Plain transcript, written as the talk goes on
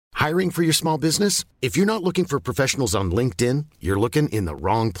Hiring for your small business? If you're not looking for professionals on LinkedIn, you're looking in the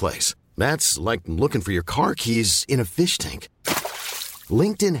wrong place. That's like looking for your car keys in a fish tank.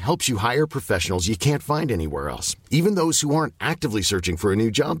 LinkedIn helps you hire professionals you can't find anywhere else, even those who aren't actively searching for a new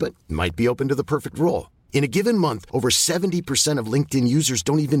job but might be open to the perfect role. In a given month, over 70% of LinkedIn users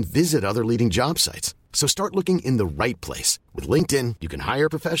don't even visit other leading job sites. So start looking in the right place. With LinkedIn, you can hire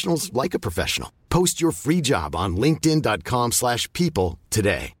professionals like a professional. Post your free job on linkedin.com/people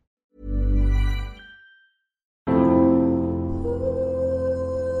today.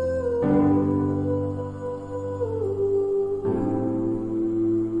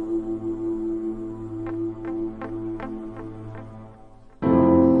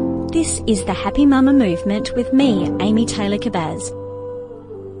 This is the Happy Mama Movement with me, Amy Taylor-Kabaz.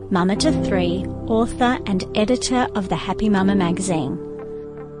 Mama to 3, author and editor of the Happy Mama magazine.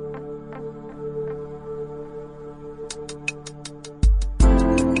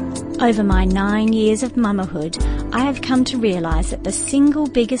 Over my 9 years of mamahood, I have come to realise that the single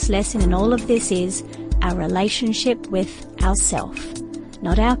biggest lesson in all of this is our relationship with ourself.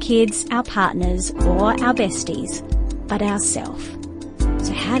 Not our kids, our partners, or our besties, but ourself.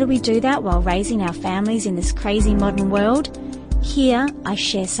 So how do we do that while raising our families in this crazy modern world? Here I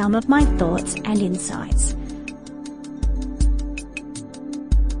share some of my thoughts and insights.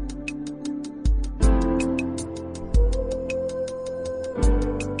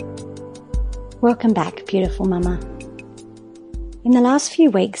 Welcome back, beautiful mama. In the last few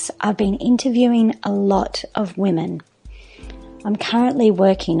weeks, I've been interviewing a lot of women. I'm currently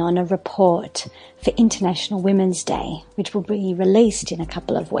working on a report for International Women's Day, which will be released in a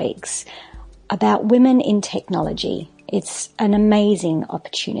couple of weeks, about women in technology. It's an amazing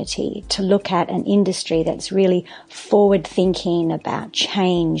opportunity to look at an industry that's really forward-thinking about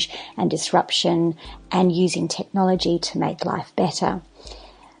change and disruption and using technology to make life better.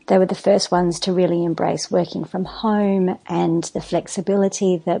 They were the first ones to really embrace working from home and the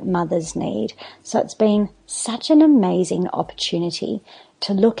flexibility that mothers need. So it's been such an amazing opportunity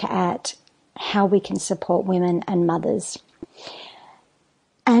to look at how we can support women and mothers.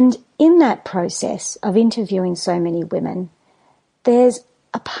 And in that process of interviewing so many women, there's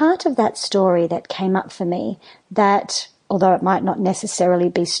a part of that story that came up for me that, although it might not necessarily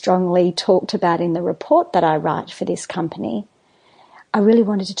be strongly talked about in the report that I write for this company, I really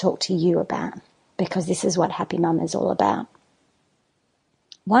wanted to talk to you about, because this is what Happy Mama is all about.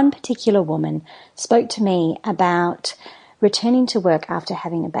 One particular woman spoke to me about returning to work after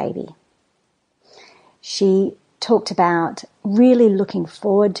having a baby. She talked about really looking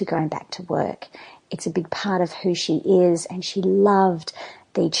forward to going back to work. It's a big part of who she is, and she loved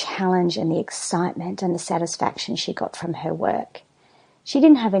the challenge and the excitement and the satisfaction she got from her work. She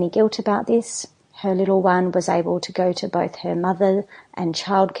didn't have any guilt about this. Her little one was able to go to both her mother and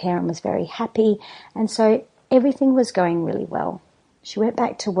childcare and was very happy, and so everything was going really well. She went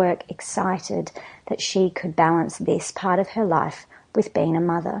back to work excited that she could balance this part of her life with being a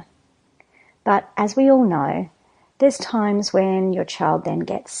mother. But as we all know, there's times when your child then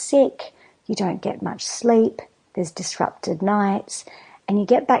gets sick, you don't get much sleep, there's disrupted nights, and you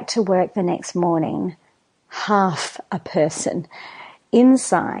get back to work the next morning, half a person.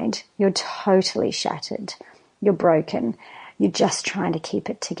 Inside, you're totally shattered. You're broken. You're just trying to keep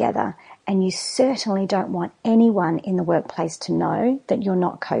it together. And you certainly don't want anyone in the workplace to know that you're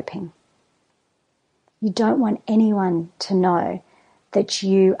not coping. You don't want anyone to know that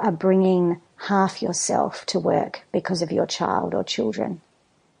you are bringing half yourself to work because of your child or children.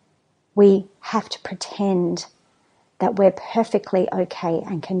 We have to pretend that we're perfectly okay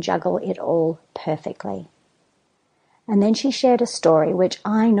and can juggle it all perfectly. And then she shared a story which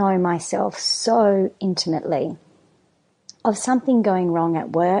I know myself so intimately, of something going wrong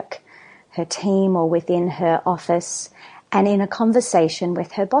at work, her team or within her office, and in a conversation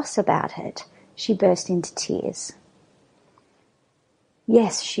with her boss about it, she burst into tears.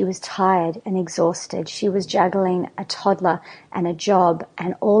 Yes, she was tired and exhausted. She was juggling a toddler and a job,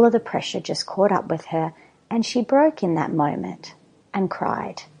 and all of the pressure just caught up with her, and she broke in that moment and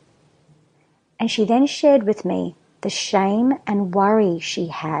cried. And she then shared with me the shame and worry she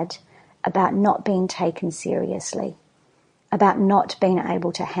had about not being taken seriously, about not being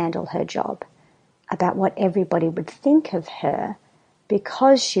able to handle her job, about what everybody would think of her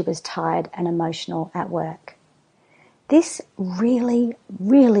because she was tired and emotional at work. This really,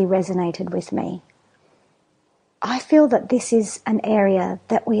 really resonated with me. I feel that this is an area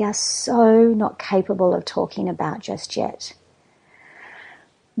that we are so not capable of talking about just yet.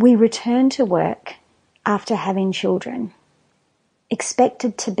 We return to work after having children,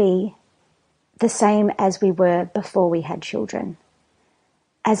 expected to be the same as we were before we had children.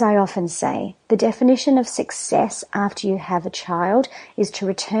 As I often say, the definition of success after you have a child is to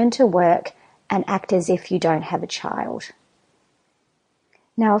return to work and act as if you don't have a child.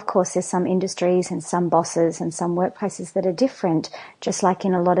 Now, of course, there's some industries and some bosses and some workplaces that are different, just like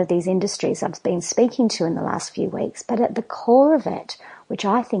in a lot of these industries I've been speaking to in the last few weeks. But at the core of it, which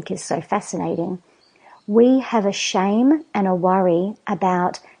I think is so fascinating, we have a shame and a worry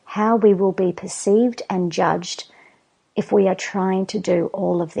about how we will be perceived and judged if we are trying to do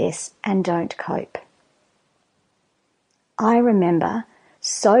all of this and don't cope. I remember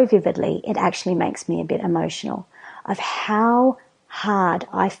so vividly, it actually makes me a bit emotional, of how hard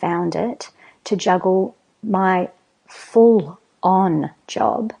I found it to juggle my full-on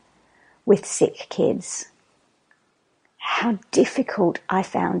job with sick kids. How difficult I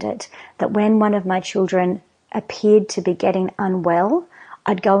found it that when one of my children appeared to be getting unwell,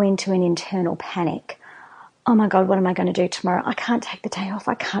 I'd go into an internal panic. Oh my God, what am I going to do tomorrow? I can't take the day off.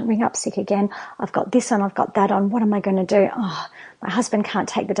 I can't ring up sick again. I've got this on, I've got that on. What am I going to do? Oh, my husband can't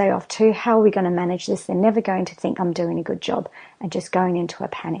take the day off too. How are we going to manage this? They're never going to think I'm doing a good job, and just going into a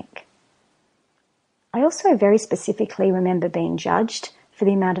panic. I also very specifically remember being judged for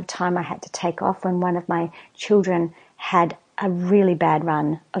the amount of time I had to take off when one of my children had a really bad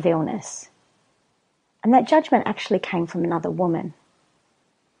run of illness. And that judgment actually came from another woman.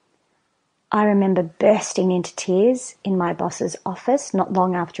 I remember bursting into tears in my boss's office not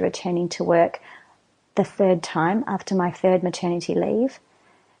long after returning to work the third time after my third maternity leave,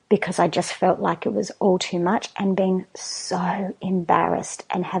 because I just felt like it was all too much, and being so embarrassed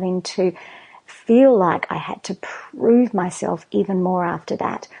and having to feel like I had to prove myself even more after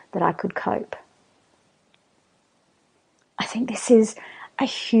that I could cope. I think this is a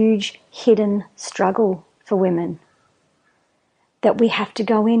huge hidden struggle for women, that we have to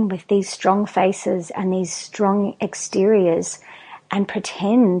go in with these strong faces and these strong exteriors and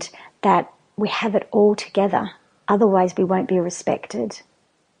pretend that we have it all together. Otherwise, we won't be respected.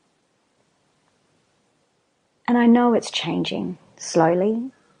 And I know it's changing slowly.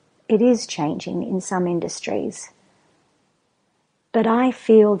 It is changing in some industries. But I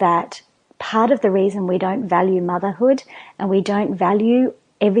feel that part of the reason we don't value motherhood and we don't value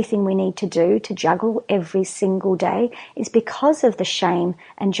everything we need to do to juggle every single day is because of the shame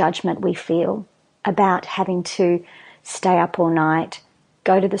and judgment we feel about having to stay up all night,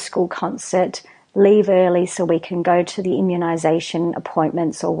 go to the school concert, leave early so we can go to the immunisation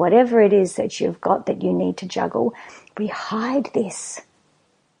appointments or whatever it is that you've got that you need to juggle. We hide this.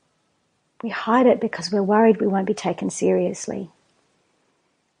 We hide it because we're worried we won't be taken seriously.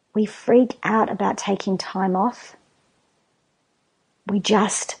 We freak out about taking time off. We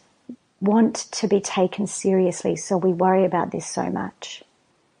just want to be taken seriously, so we worry about this so much.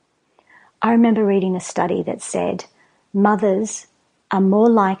 I remember reading a study that said mothers are more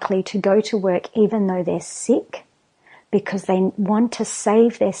likely to go to work even though they're sick because they want to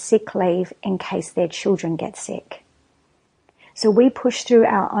save their sick leave in case their children get sick. So we push through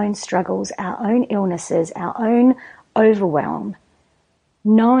our own struggles, our own illnesses, our own overwhelm,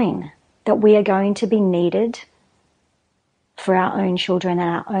 knowing that we are going to be needed for our own children and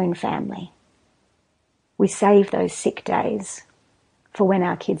our own family. We save those sick days for when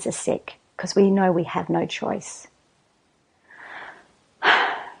our kids are sick because we know we have no choice.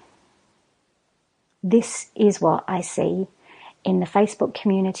 This is what I see in the Facebook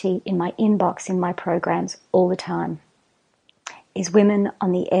community, in my inbox, in my programs all the time, is women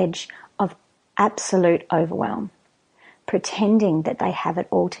on the edge of absolute overwhelm, pretending that they have it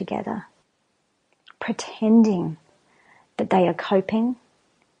all together, pretending that they are coping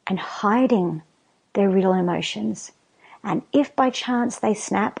and hiding their real emotions. And if by chance they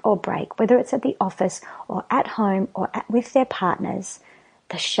snap or break, whether it's at the office or at home or with their partners,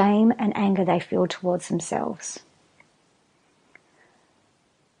 the shame and anger they feel towards themselves.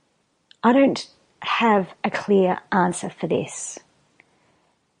 I don't have a clear answer for this.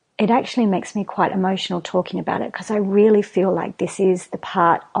 It actually makes me quite emotional talking about it because I really feel like this is the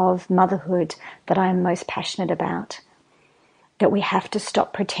part of motherhood that I am most passionate about. That we have to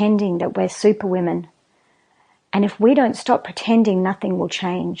stop pretending that we're superwomen. And if we don't stop pretending, nothing will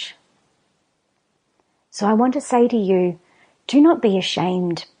change. So I want to say to you, do not be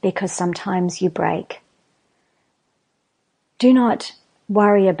ashamed because sometimes you break. Do not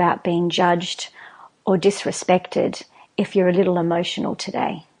worry about being judged or disrespected if you're a little emotional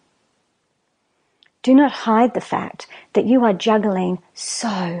today. Do not hide the fact that you are juggling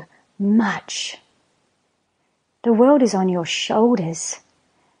so much. The world is on your shoulders,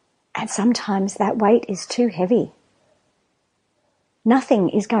 and sometimes that weight is too heavy. Nothing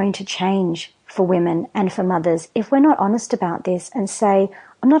is going to change for women and for mothers if we're not honest about this and say,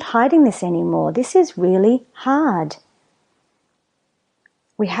 I'm not hiding this anymore. This is really hard.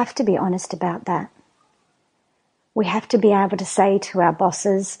 We have to be honest about that. We have to be able to say to our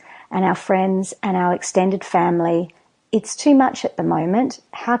bosses and our friends and our extended family, it's too much at the moment.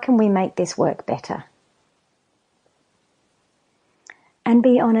 How can we make this work better? And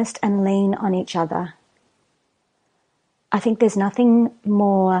be honest and lean on each other. I think there's nothing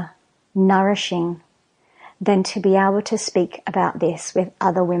more nourishing than to be able to speak about this with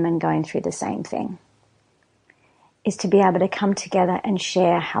other women going through the same thing. Is to be able to come together and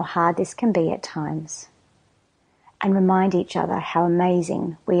share how hard this can be at times. And remind each other how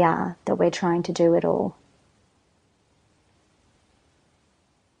amazing we are that we're trying to do it all.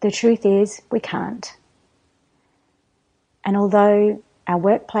 The truth is, we can't. And although our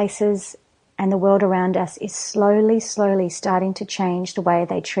workplaces and the world around us is slowly starting to change the way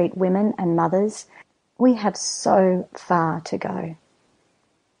they treat women and mothers, we have so far to go.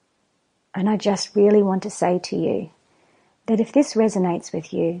 And I just really want to say to you that if this resonates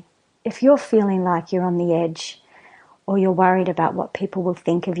with you, if you're feeling like you're on the edge, or you're worried about what people will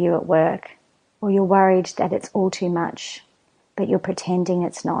think of you at work, or you're worried that it's all too much, but you're pretending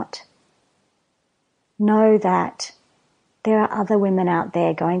it's not, know that there are other women out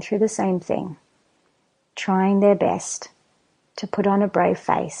there going through the same thing, trying their best to put on a brave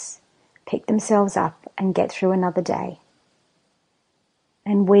face, pick themselves up and get through another day.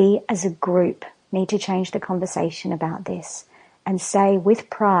 And we as a group need to change the conversation about this and say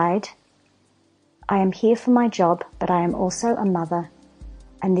with pride, I am here for my job, but I am also a mother,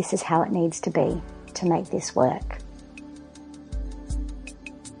 and this is how it needs to be to make this work.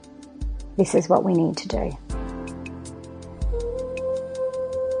 This is what we need to do.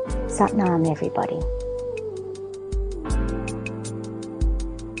 Satnam, everybody.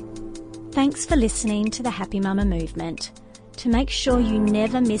 Thanks for listening to the Happy Mama Movement. To make sure you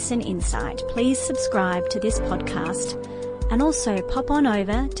never miss an insight, please subscribe to this podcast and also pop on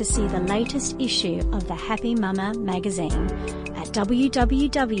over to see the latest issue of the Happy Mama magazine at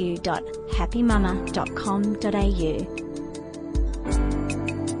www.happymama.com.au.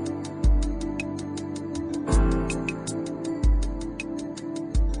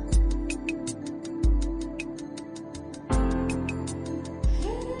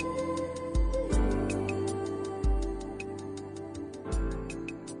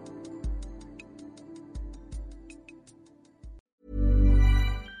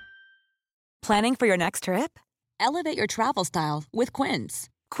 Planning for your next trip? Elevate your travel style with Quince.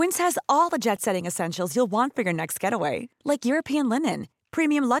 Quince has all the jet-setting essentials you'll want for your next getaway, like European linen,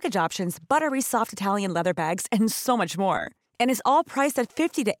 premium luggage options, buttery soft Italian leather bags, and so much more. And is all priced at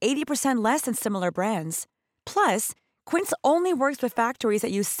 50 to 80% less than similar brands. Plus, Quince only works with factories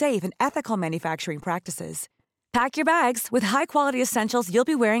that use safe and ethical manufacturing practices. Pack your bags with high-quality essentials you'll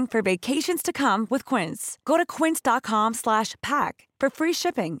be wearing for vacations to come with Quince. Go to quince.com/pack for free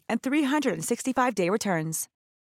shipping and 365-day returns.